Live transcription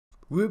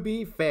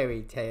RWBY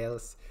Fairy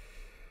Tales.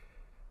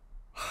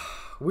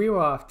 We were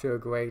off to a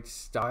great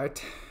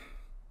start.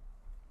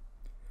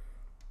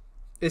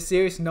 A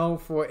series known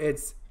for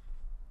its,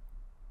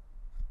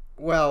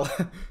 well,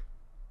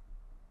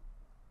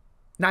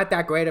 not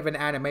that great of an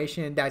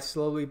animation that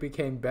slowly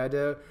became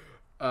better.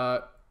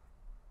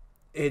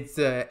 Its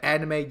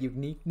anime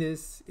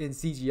uniqueness in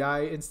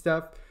CGI and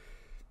stuff.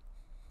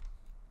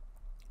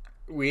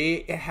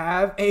 We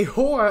have a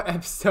horror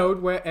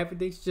episode where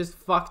everything's just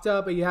fucked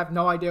up and you have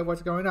no idea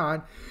what's going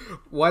on.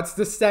 What's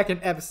the second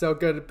episode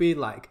going to be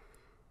like?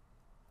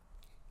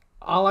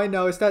 All I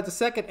know is that the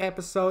second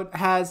episode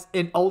has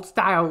an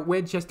old-style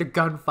Winchester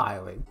gun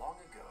firing. Long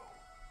ago,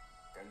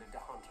 there lived a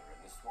hunter in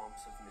the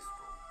swamps of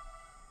Mistral.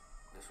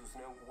 This was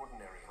no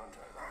ordinary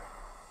hunter, though.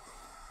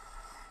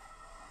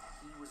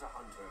 He was a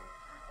hunter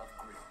of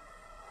grit.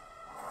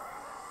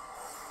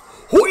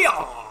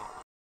 Hoo-yah!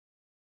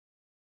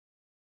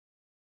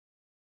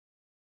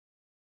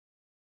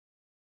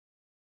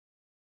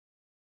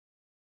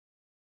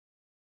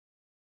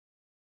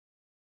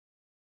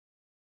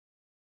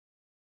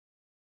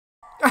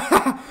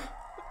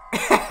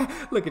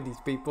 Look at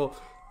these people.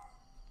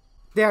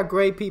 They are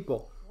great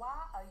people. Why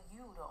are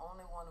you the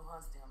only one who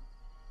hunts them?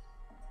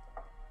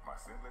 My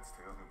semblance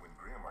tells me when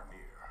Grimm are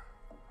near,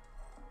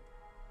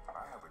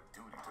 I have a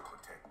duty to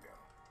protect them.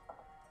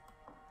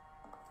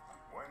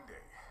 One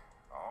day,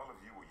 all of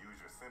you will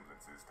use your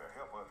semblances to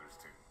help others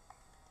too.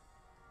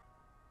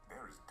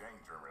 There is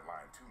danger in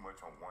relying too much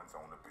on one's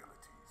own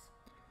abilities,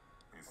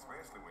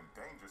 especially when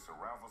danger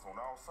surrounds us on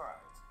all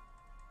sides.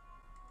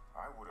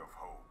 I would have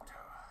hoped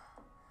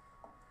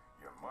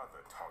your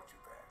mother taught you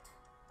that.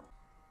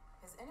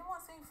 Has anyone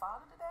seen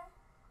Father today?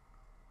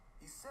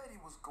 He said he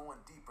was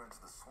going deeper into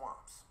the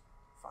swamps.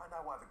 Find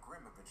out why the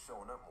Grimm have been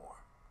showing up more.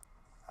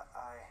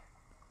 I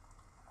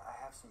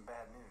have some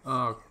bad news.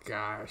 Oh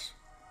gosh.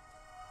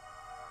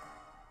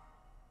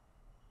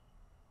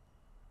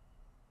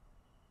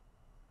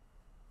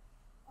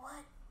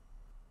 What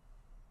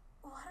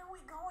are we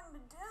going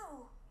to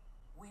do?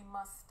 We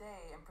must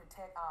stay and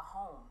protect our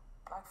home,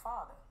 like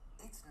Father.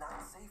 It's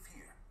not safe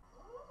here.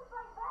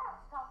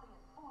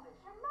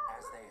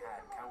 As they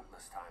had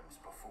countless times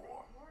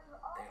before,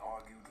 they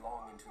argued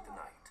long into the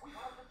night. In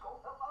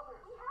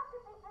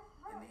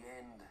the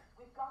end,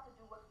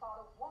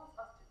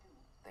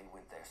 they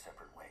went their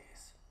separate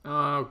ways.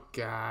 Oh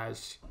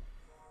gosh.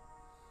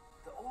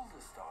 The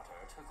oldest daughter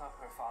took up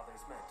her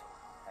father's mantle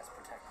as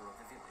protector of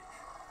the village.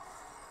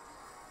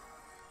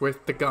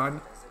 With the gun.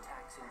 As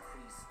attacks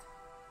increased,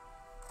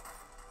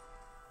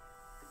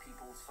 the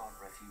people sought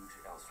refuge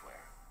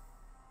elsewhere.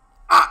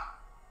 Ah!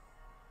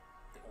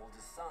 The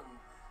oldest son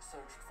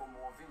searched for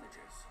more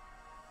villages.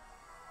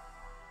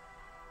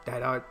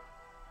 That are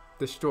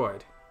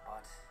destroyed.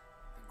 But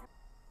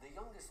the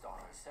youngest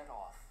daughter set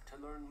off to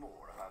learn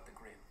more about the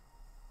Grimm.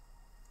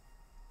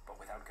 But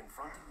without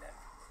confronting them,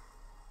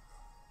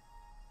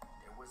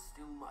 there was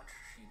still much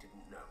she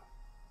didn't know.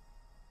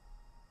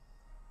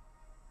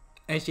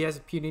 And she has a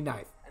puny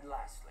knife. And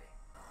lastly,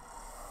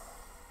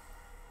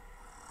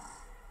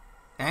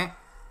 Eh?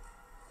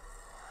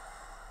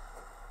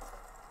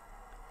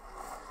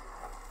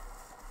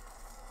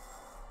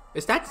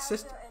 Is that the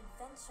sister? How's your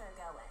adventure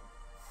going?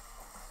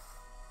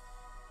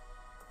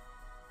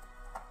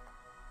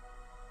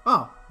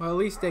 Oh, well at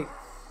least they... They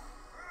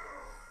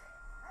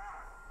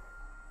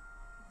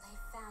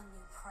found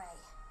new prey.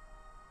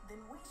 Then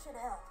we should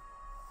help.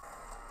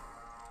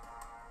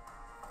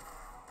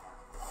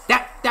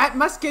 That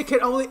musket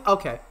can only...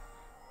 Okay.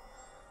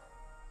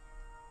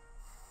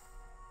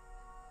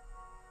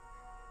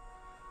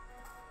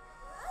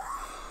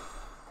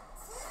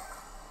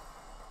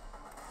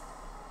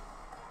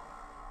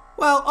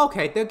 Well,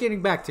 okay, they're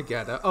getting back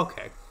together.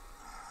 Okay.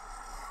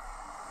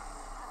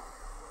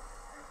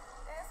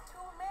 There's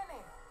too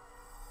many.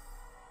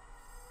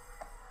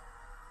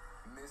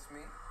 Miss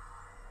me?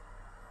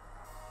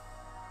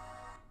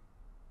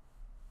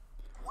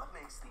 What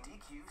makes the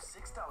DQ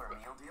 $6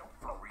 meal deal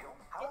for real?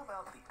 How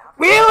about the apple?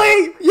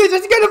 Really? You're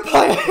just gonna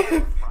play?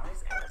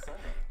 Fries and a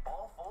sundae,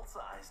 all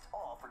full-sized,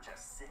 all for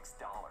just $6.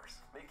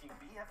 Making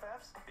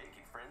BFFs,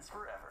 baking friends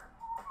forever.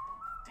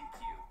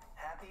 DQ,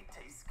 happy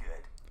tastes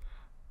good.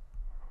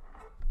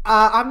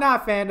 I'm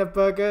not a fan of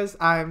burgers.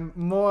 I'm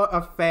more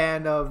a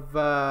fan of,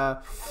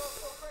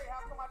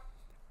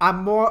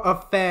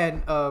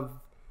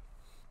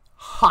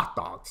 hot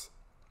dogs.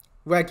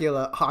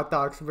 Regular hot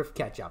dogs with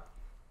ketchup.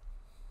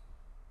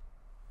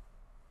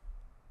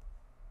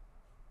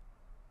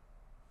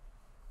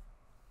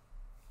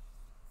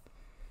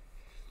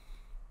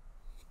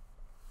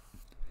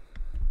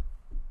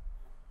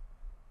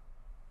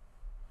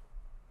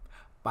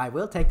 But I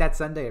will take that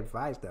sundae and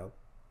fries, though.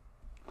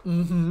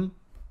 Mm-hmm.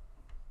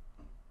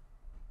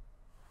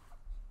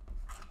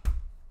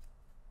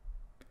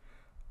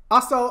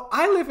 Also,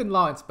 I live in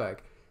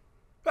Lawrenceburg.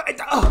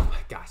 Oh my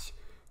gosh.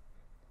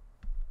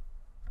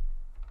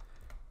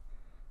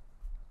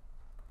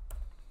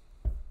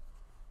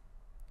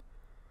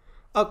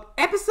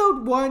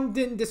 Episode 1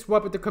 didn't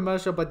disrupt the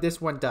commercial, but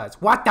this one does.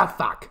 What the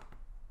fuck?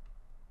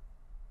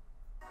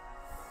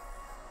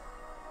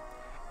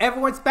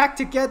 Everyone's back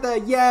together.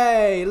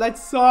 Yay.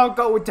 Let's all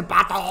go into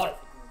battle. There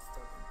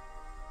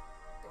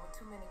were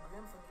too many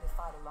Grimm for me to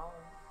fight alone.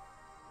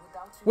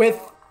 Without you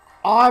With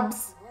all, I had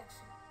arms no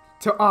direction.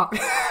 to arms.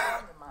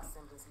 None of my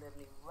siblings led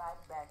me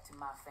right back to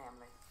my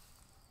family.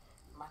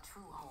 My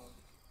true home.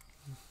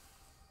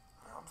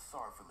 I'm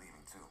sorry for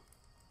leaving too.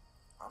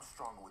 I'm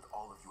stronger with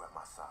all of you at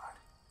my side.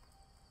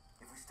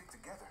 If we stick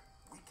together,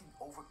 we can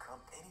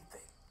overcome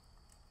anything.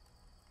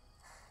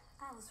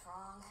 I was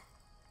wrong.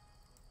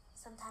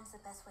 Sometimes the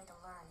best way to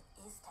learn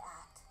is to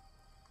act.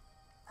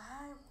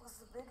 I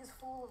was the biggest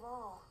fool of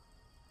all.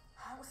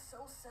 I was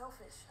so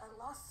selfish. I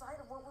lost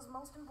sight of what was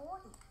most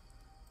important.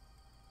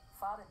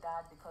 Father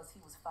died because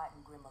he was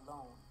fighting Grimm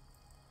alone.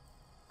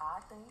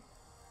 I think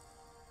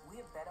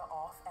we're better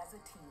off as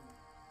a team.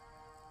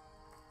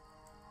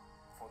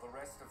 For the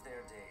rest of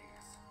their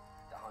days,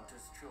 the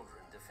Hunter's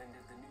children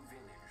defended the new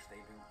village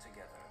they built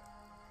together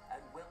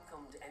and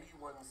welcomed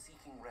anyone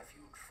seeking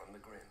refuge from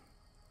the Grimm.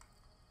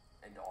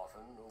 And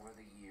often, over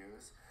the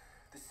years,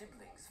 the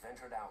siblings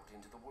ventured out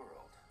into the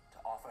world to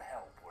offer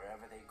help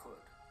wherever they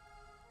could,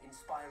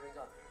 inspiring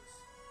others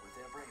with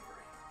their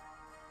bravery,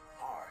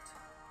 heart,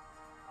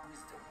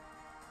 wisdom,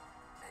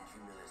 and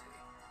humility.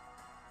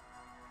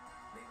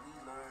 May we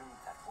learn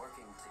that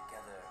working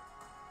together,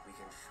 we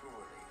can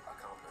surely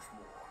accomplish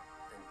more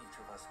than each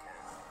of us can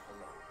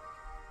alone.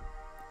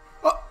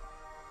 Oh.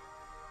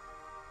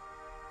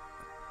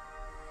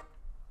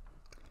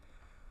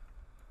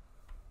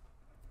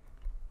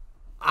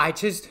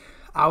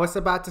 I was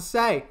about to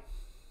say,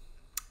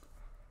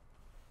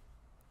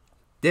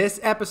 this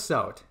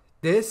episode,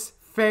 this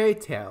fairy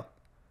tale,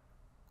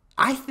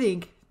 I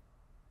think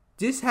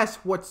this has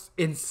what's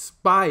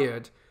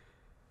inspired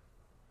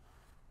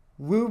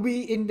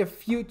RWBY in the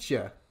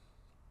future,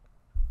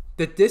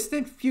 the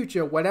distant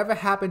future, whatever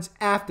happens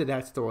after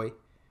that story,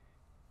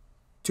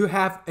 to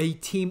have a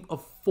team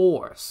of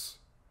 4s.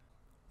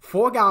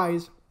 4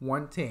 guys,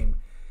 1 team.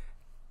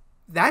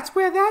 That's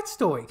where that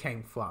story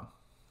came from.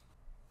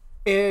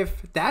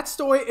 If that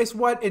story is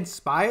what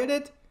inspired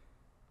it,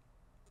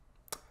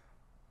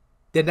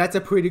 then that's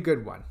a pretty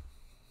good one.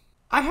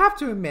 I have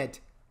to admit,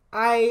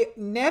 I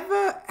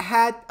never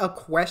had a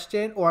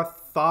question or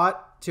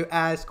thought to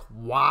ask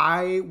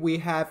why we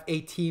have a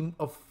team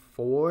of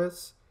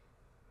 4s.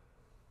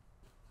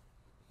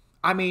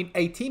 I mean,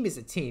 a team is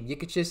a team. You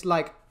could just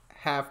like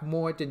have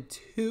more than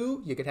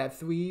 2. You could have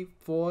 3,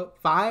 4,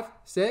 5,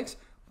 6.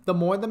 The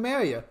more the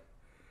merrier.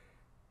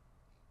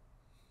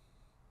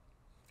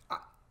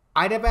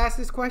 I never asked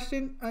this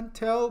question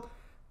until...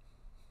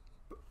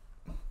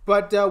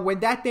 But when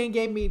that thing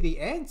gave me the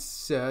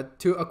answer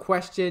to a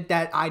question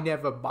that I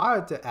never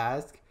bothered to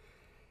ask...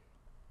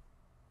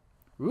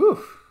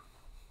 Oof.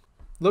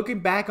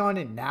 Looking back on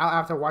it now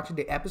after watching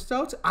the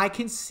episodes, I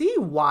can see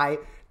why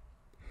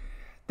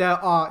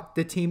there are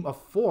the team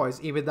of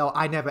 4s, even though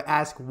I never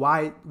asked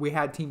why we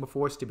had a team of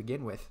 4s to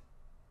begin with.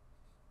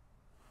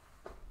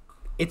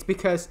 It's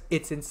because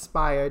it's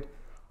inspired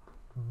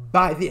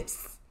by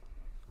this.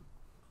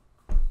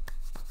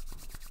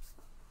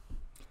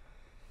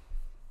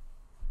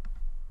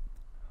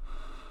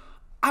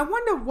 I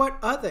wonder what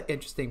other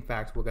interesting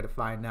facts we're gonna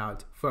find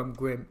out from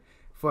Grimm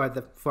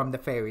from the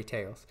fairy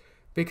tales,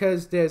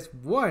 because there's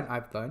one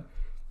I've learned.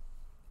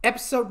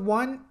 Episode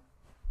 1,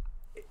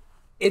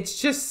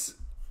 it's just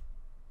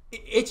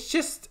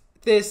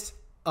this.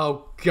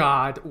 Oh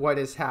God, what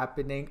is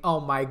happening? Oh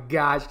my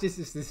gosh, this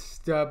is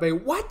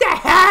disturbing. What the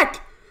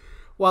heck?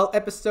 Well,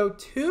 episode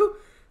 2,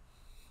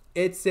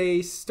 it's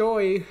a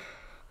story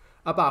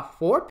about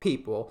 4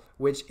 people,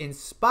 which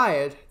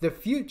inspired the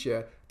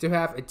future to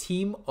have a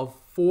team of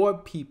 4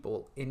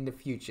 people in the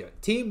future.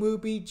 Team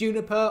RWBY,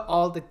 Juniper,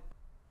 all the...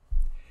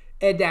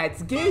 And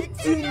that's good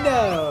to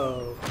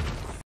know.